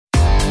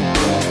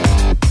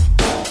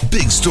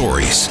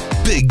stories,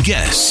 big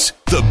guests,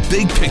 the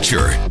big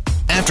picture.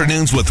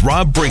 Afternoons with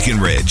Rob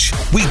Breckenridge.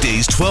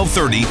 Weekdays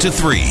 1230 to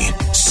 3,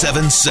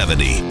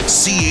 770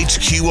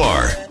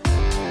 CHQR.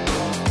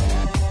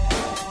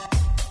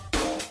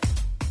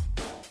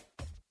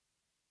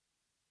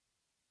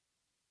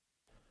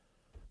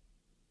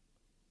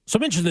 So I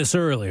mentioned this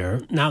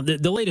earlier. Now,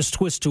 the latest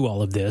twist to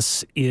all of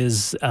this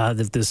is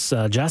that this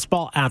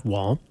Jaspal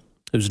Atwal,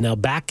 who's now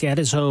back at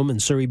his home in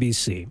Surrey,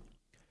 BC,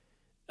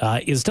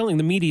 is telling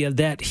the media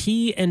that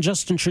he and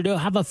Justin Trudeau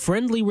have a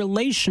friendly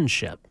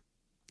relationship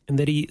and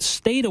that he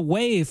stayed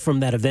away from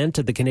that event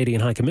at the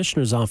Canadian High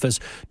Commissioner's office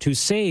to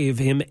save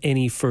him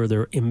any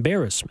further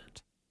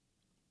embarrassment.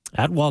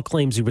 Atwal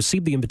claims he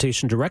received the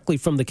invitation directly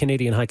from the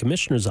Canadian High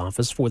Commissioner's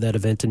office for that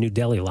event in New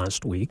Delhi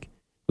last week. It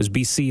was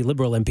BC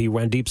Liberal MP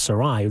Randeep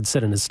Sarai who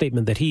said in a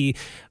statement that he,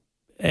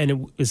 and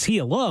it was he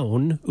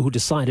alone who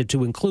decided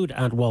to include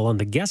Atwal on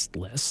the guest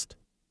list.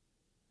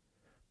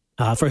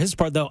 For his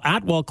part, though,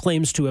 Atwal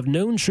claims to have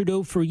known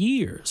Trudeau for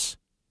years.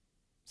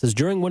 Says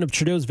during one of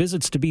Trudeau's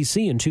visits to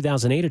BC in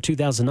 2008 or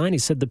 2009, he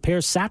said the pair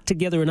sat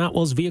together in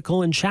Atwal's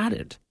vehicle and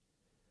chatted.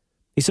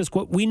 He says,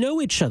 quote, "We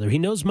know each other. He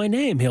knows my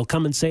name. He'll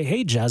come and say,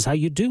 'Hey, Jazz, how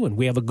you doing?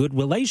 We have a good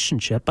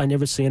relationship. I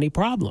never see any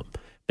problem.'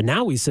 But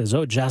now he says,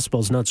 'Oh,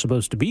 Jaspal's not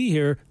supposed to be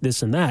here,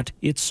 this and that.'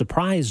 It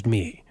surprised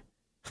me."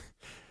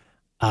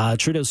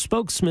 Trudeau's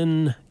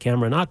spokesman,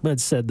 Cameron Ahmed,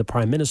 said the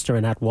Prime Minister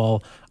and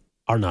Atwal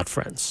are not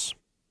friends.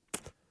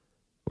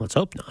 Let's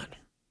hope not.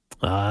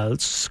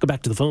 Let's go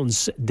back to the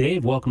phones.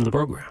 Dave, welcome to the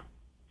program.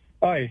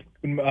 Hi,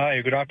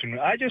 good afternoon.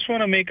 I just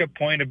want to make a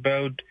point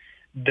about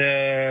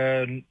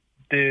the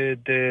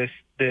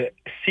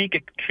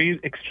Sikh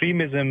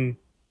extremism.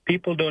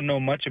 People don't know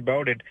much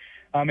about it.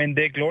 I mean,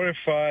 they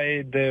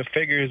glorify the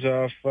figures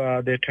of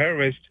the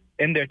terrorists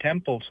in their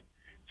temples.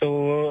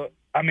 So,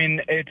 I mean,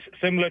 it's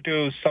similar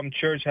to some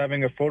church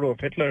having a photo of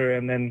Hitler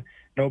and then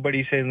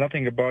nobody says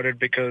nothing about it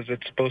because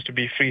it's supposed to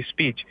be free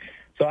speech.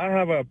 So I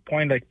have a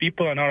point, like,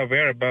 people are not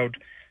aware about,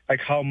 like,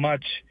 how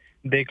much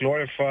they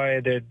glorify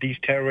these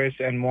terrorists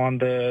and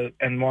want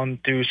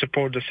to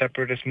support the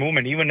separatist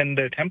movement, even in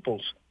their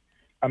temples.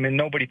 I mean,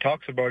 nobody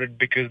talks about it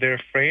because they're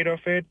afraid of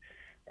it,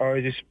 or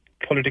it's just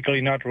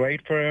politically not right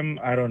for him.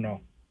 I don't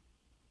know.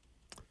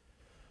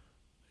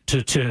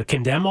 To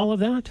condemn all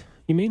of that,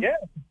 you mean? Yeah,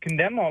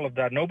 condemn all of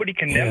that. Nobody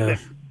condemns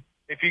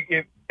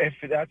it. If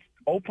that's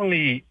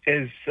openly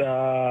is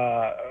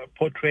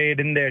portrayed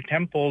in their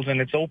temples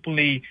and it's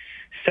openly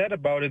said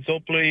about, it's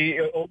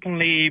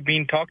openly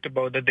being talked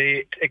about that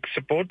they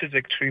support this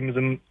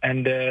extremism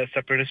and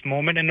separatist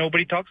movement, and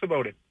nobody talks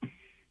about it.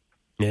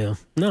 Yeah.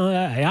 No,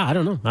 I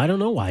don't know. I don't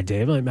know why,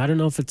 Dave. I don't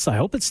know if it's, I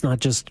hope it's not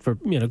just for,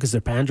 because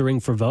they're pandering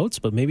for votes,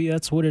 but maybe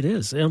that's what it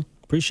is. Yeah.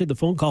 Appreciate the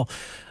phone call.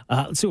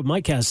 Let's see what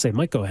Mike has to say.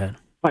 Mike, go ahead.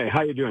 Hi,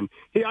 how you doing?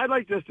 Hey, I'd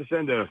like just to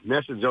send a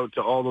message out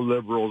to all the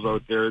liberals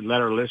out there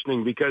that are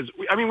listening because,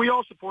 we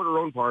all support our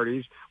own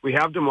parties. We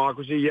have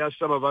democracy. Yes,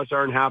 some of us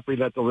aren't happy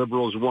that the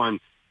liberals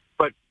won.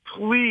 But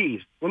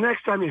please, the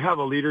next time you have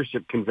a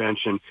leadership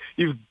convention,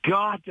 you've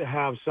got to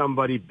have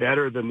somebody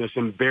better than this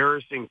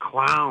embarrassing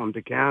clown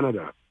to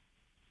Canada.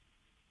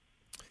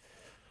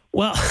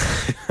 Well,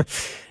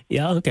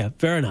 yeah, okay,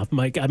 fair enough,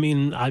 Mike. I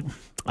mean, I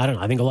don't know.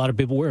 I think a lot of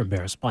people were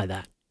embarrassed by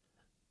that.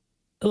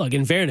 Look,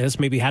 in fairness,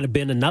 maybe had it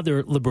been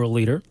another Liberal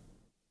leader,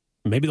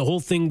 maybe the whole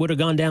thing would have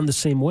gone down the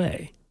same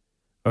way,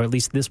 or at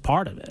least this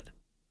part of it.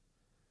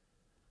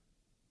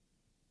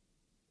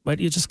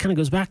 But it just kind of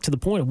goes back to the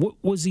point of what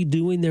was he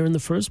doing there in the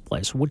first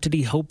place? What did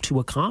he hope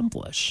to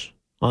accomplish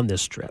on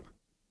this trip?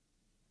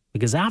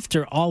 Because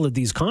after all of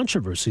these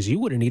controversies, you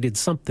would have needed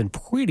something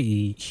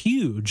pretty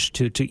huge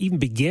to even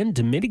begin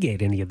to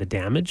mitigate any of the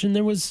damage, and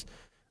there's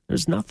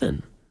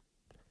nothing.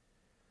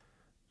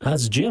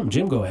 That's Jim.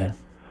 Jim, go ahead.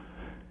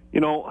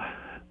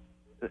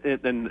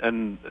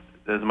 And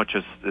as much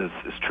as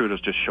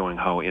Trudeau's just showing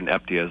how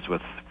inept he is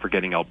with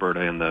forgetting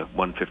Alberta in the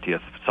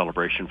 150th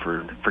celebration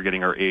for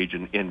forgetting our age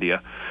in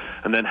India,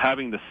 and then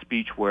having the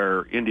speech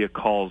where India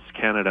calls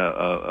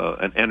Canada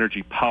an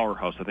energy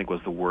powerhouse, I think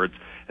was the words,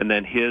 and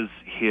then his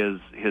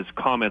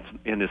comments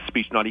in his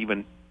speech not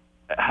even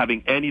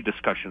having any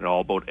discussion at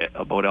all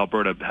about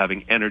Alberta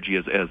having energy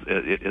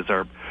as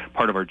our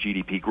part of our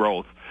GDP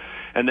growth.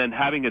 And then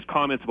having his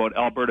comments about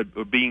Alberta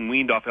being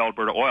weaned off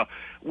Alberta oil.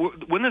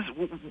 When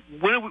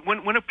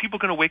are people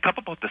going to wake up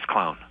about this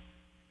clown?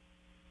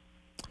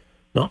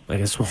 No, I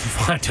guess we'll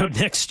find out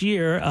next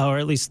year, or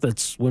at least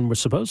that's when we're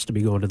supposed to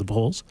be going to the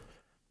polls.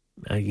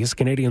 I guess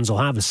Canadians will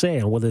have a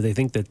say on whether they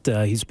think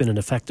that he's been an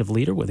effective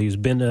leader, whether he's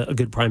been a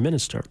good prime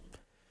minister.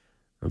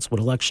 That's what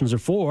elections are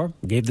for.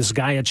 Gave this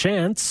guy a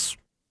chance,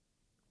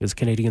 because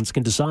Canadians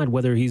can decide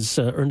whether he's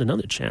earned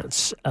another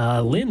chance.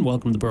 Lynn,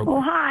 welcome to the program.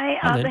 Oh, hi.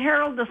 The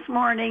Herald this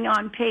morning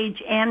on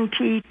page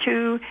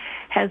NP2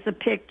 has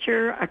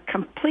a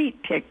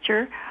complete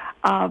picture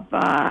of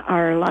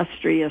our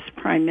illustrious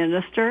Prime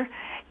Minister.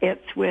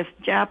 It's with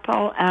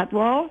Jaspal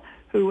Atwal,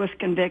 who was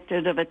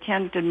convicted of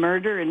attempted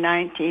murder in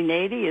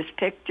 1980, is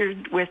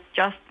pictured with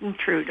Justin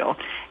Trudeau.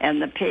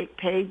 And the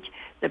page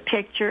The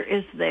picture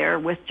is there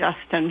with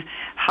Justin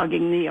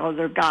hugging the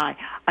other guy.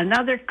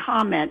 Another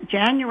comment,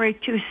 January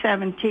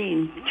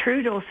 2017,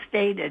 Trudeau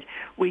stated,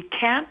 we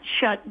can't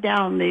shut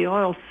down the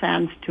oil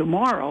sands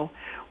tomorrow.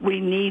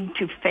 We need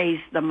to phase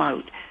them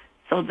out.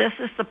 So this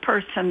is the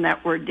person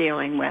that we're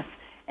dealing with,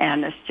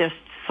 and it's just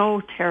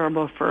so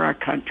terrible for our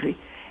country.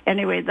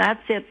 Anyway,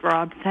 that's it,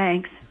 Rob.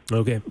 Thanks.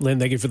 Okay. Lynn,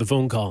 thank you for the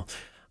phone call.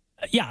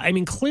 Yeah, I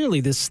mean, clearly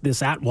this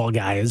Atwal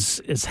guy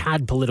has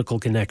had political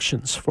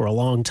connections for a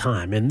long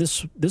time. And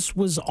this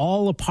was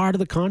all a part of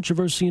the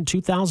controversy in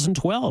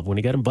 2012 when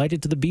he got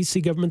invited to the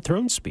BC government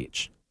throne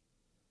speech.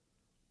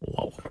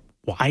 Well,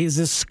 why is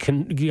this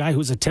guy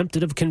who's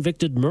attempted of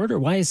convicted murder,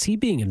 why is he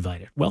being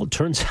invited? Well, it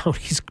turns out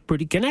he's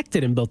pretty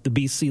connected in both the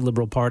BC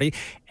Liberal Party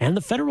and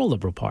the federal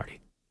Liberal Party.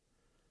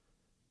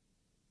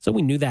 So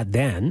we knew that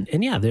then.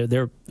 And yeah,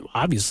 they're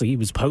obviously he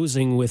was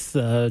posing with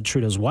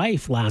Trudeau's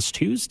wife last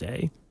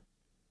Tuesday.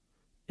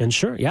 And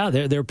sure, yeah,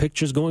 there are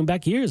pictures going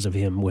back years of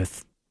him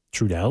with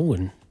Trudeau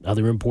and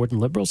other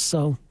important Liberals.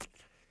 So,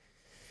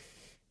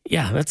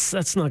 yeah,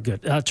 that's not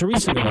good.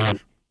 Teresa.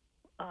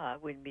 I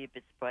wouldn't be a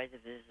bit surprised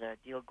if there's a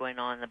deal going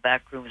on in the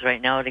back rooms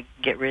right now to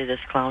get rid of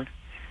this clown.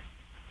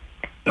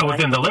 Oh,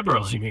 within the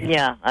Liberals, you mean?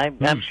 Yeah,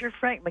 I'm sure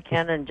Frank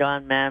McKenna and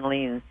John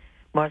Manley and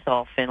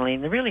Marthal Finley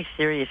and the really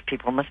serious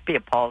people must be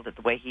appalled at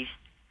the way he's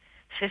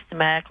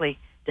systematically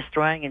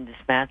destroying and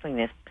dismantling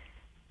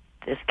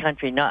this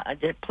country, not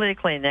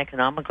politically and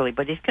economically,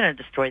 but he's going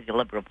to destroy the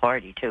Liberal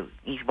Party, too.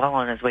 He's well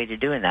on his way to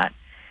doing that.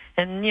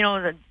 And, you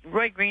know,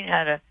 Roy Green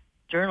had a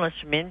journalist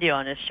from India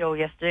on his show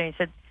yesterday, and he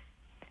said,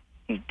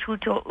 who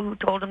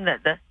told him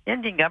that the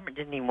Indian government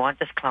didn't even want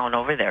this clown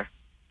over there.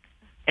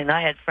 And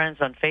I had friends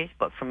on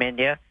Facebook from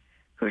India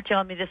who were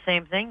telling me the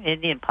same thing. The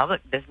Indian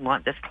public doesn't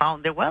want this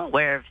clown. They're well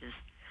aware of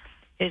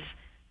his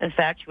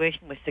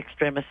infatuation with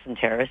extremists and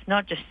terrorists,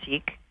 not just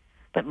Sikh,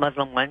 but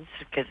Muslim ones,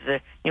 because,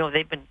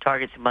 they've been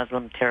targets of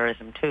Muslim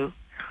terrorism, too.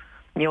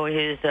 You know,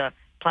 his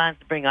plans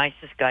to bring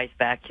ISIS guys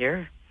back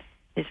here,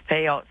 his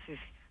payouts, his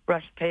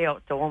rushed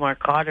payouts to Omar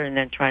Khadr and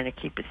then trying to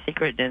keep it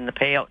secret, and the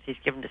payouts he's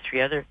given to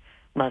 3 other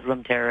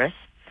Muslim terrorists,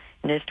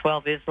 and his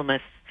 12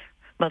 Islamist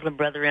Muslim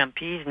brother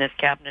MPs in his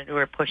cabinet who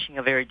are pushing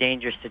a very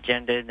dangerous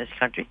agenda in this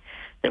country.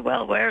 They're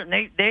well aware,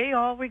 and they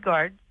all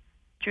regard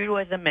Trudeau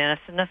as a menace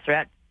and a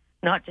threat,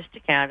 not just to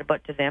Canada,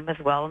 but to them as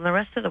well and the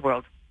rest of the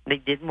world. They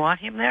didn't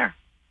want him there.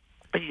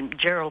 But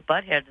Gerald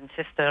Butthead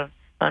insisted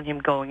on him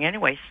going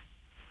anyways.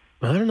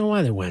 I don't know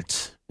why they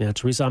went. Yeah,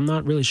 Teresa, I'm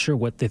not really sure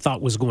what they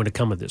thought was going to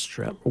come of this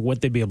trip or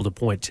what they'd be able to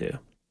point to.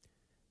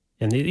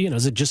 And,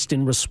 is it just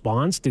in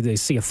response? Did they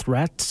see a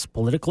threat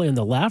politically on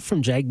the left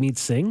from Jagmeet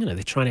Singh? And are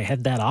they trying to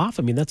head that off?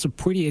 I mean, that's a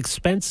pretty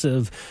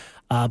expensive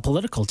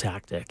political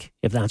tactic,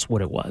 if that's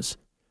what it was.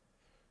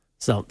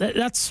 So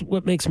that's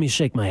what makes me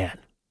shake my head.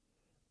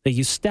 That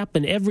you step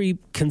in every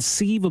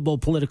conceivable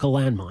political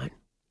landmine.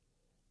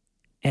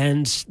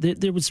 And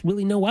there was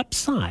really no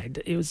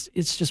upside.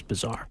 It's just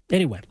bizarre.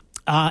 Anyway,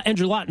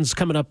 Andrew Lawton's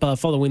coming up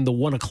following the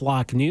 1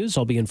 o'clock news.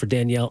 I'll be in for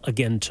Danielle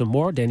again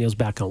tomorrow. Danielle's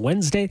back on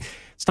Wednesday.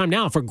 It's time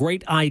now for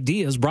Great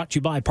Ideas, brought to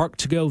you by Park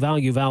to Go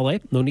Value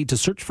Valet. No need to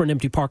search for an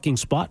empty parking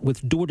spot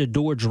with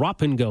door-to-door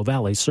drop-and-go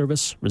valet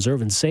service.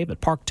 Reserve and save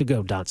at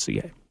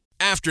parktogo.ca.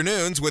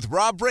 Afternoons with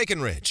Rob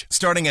Breckenridge,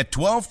 starting at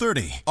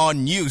 12:30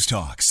 on News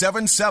Talk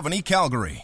 770 Calgary.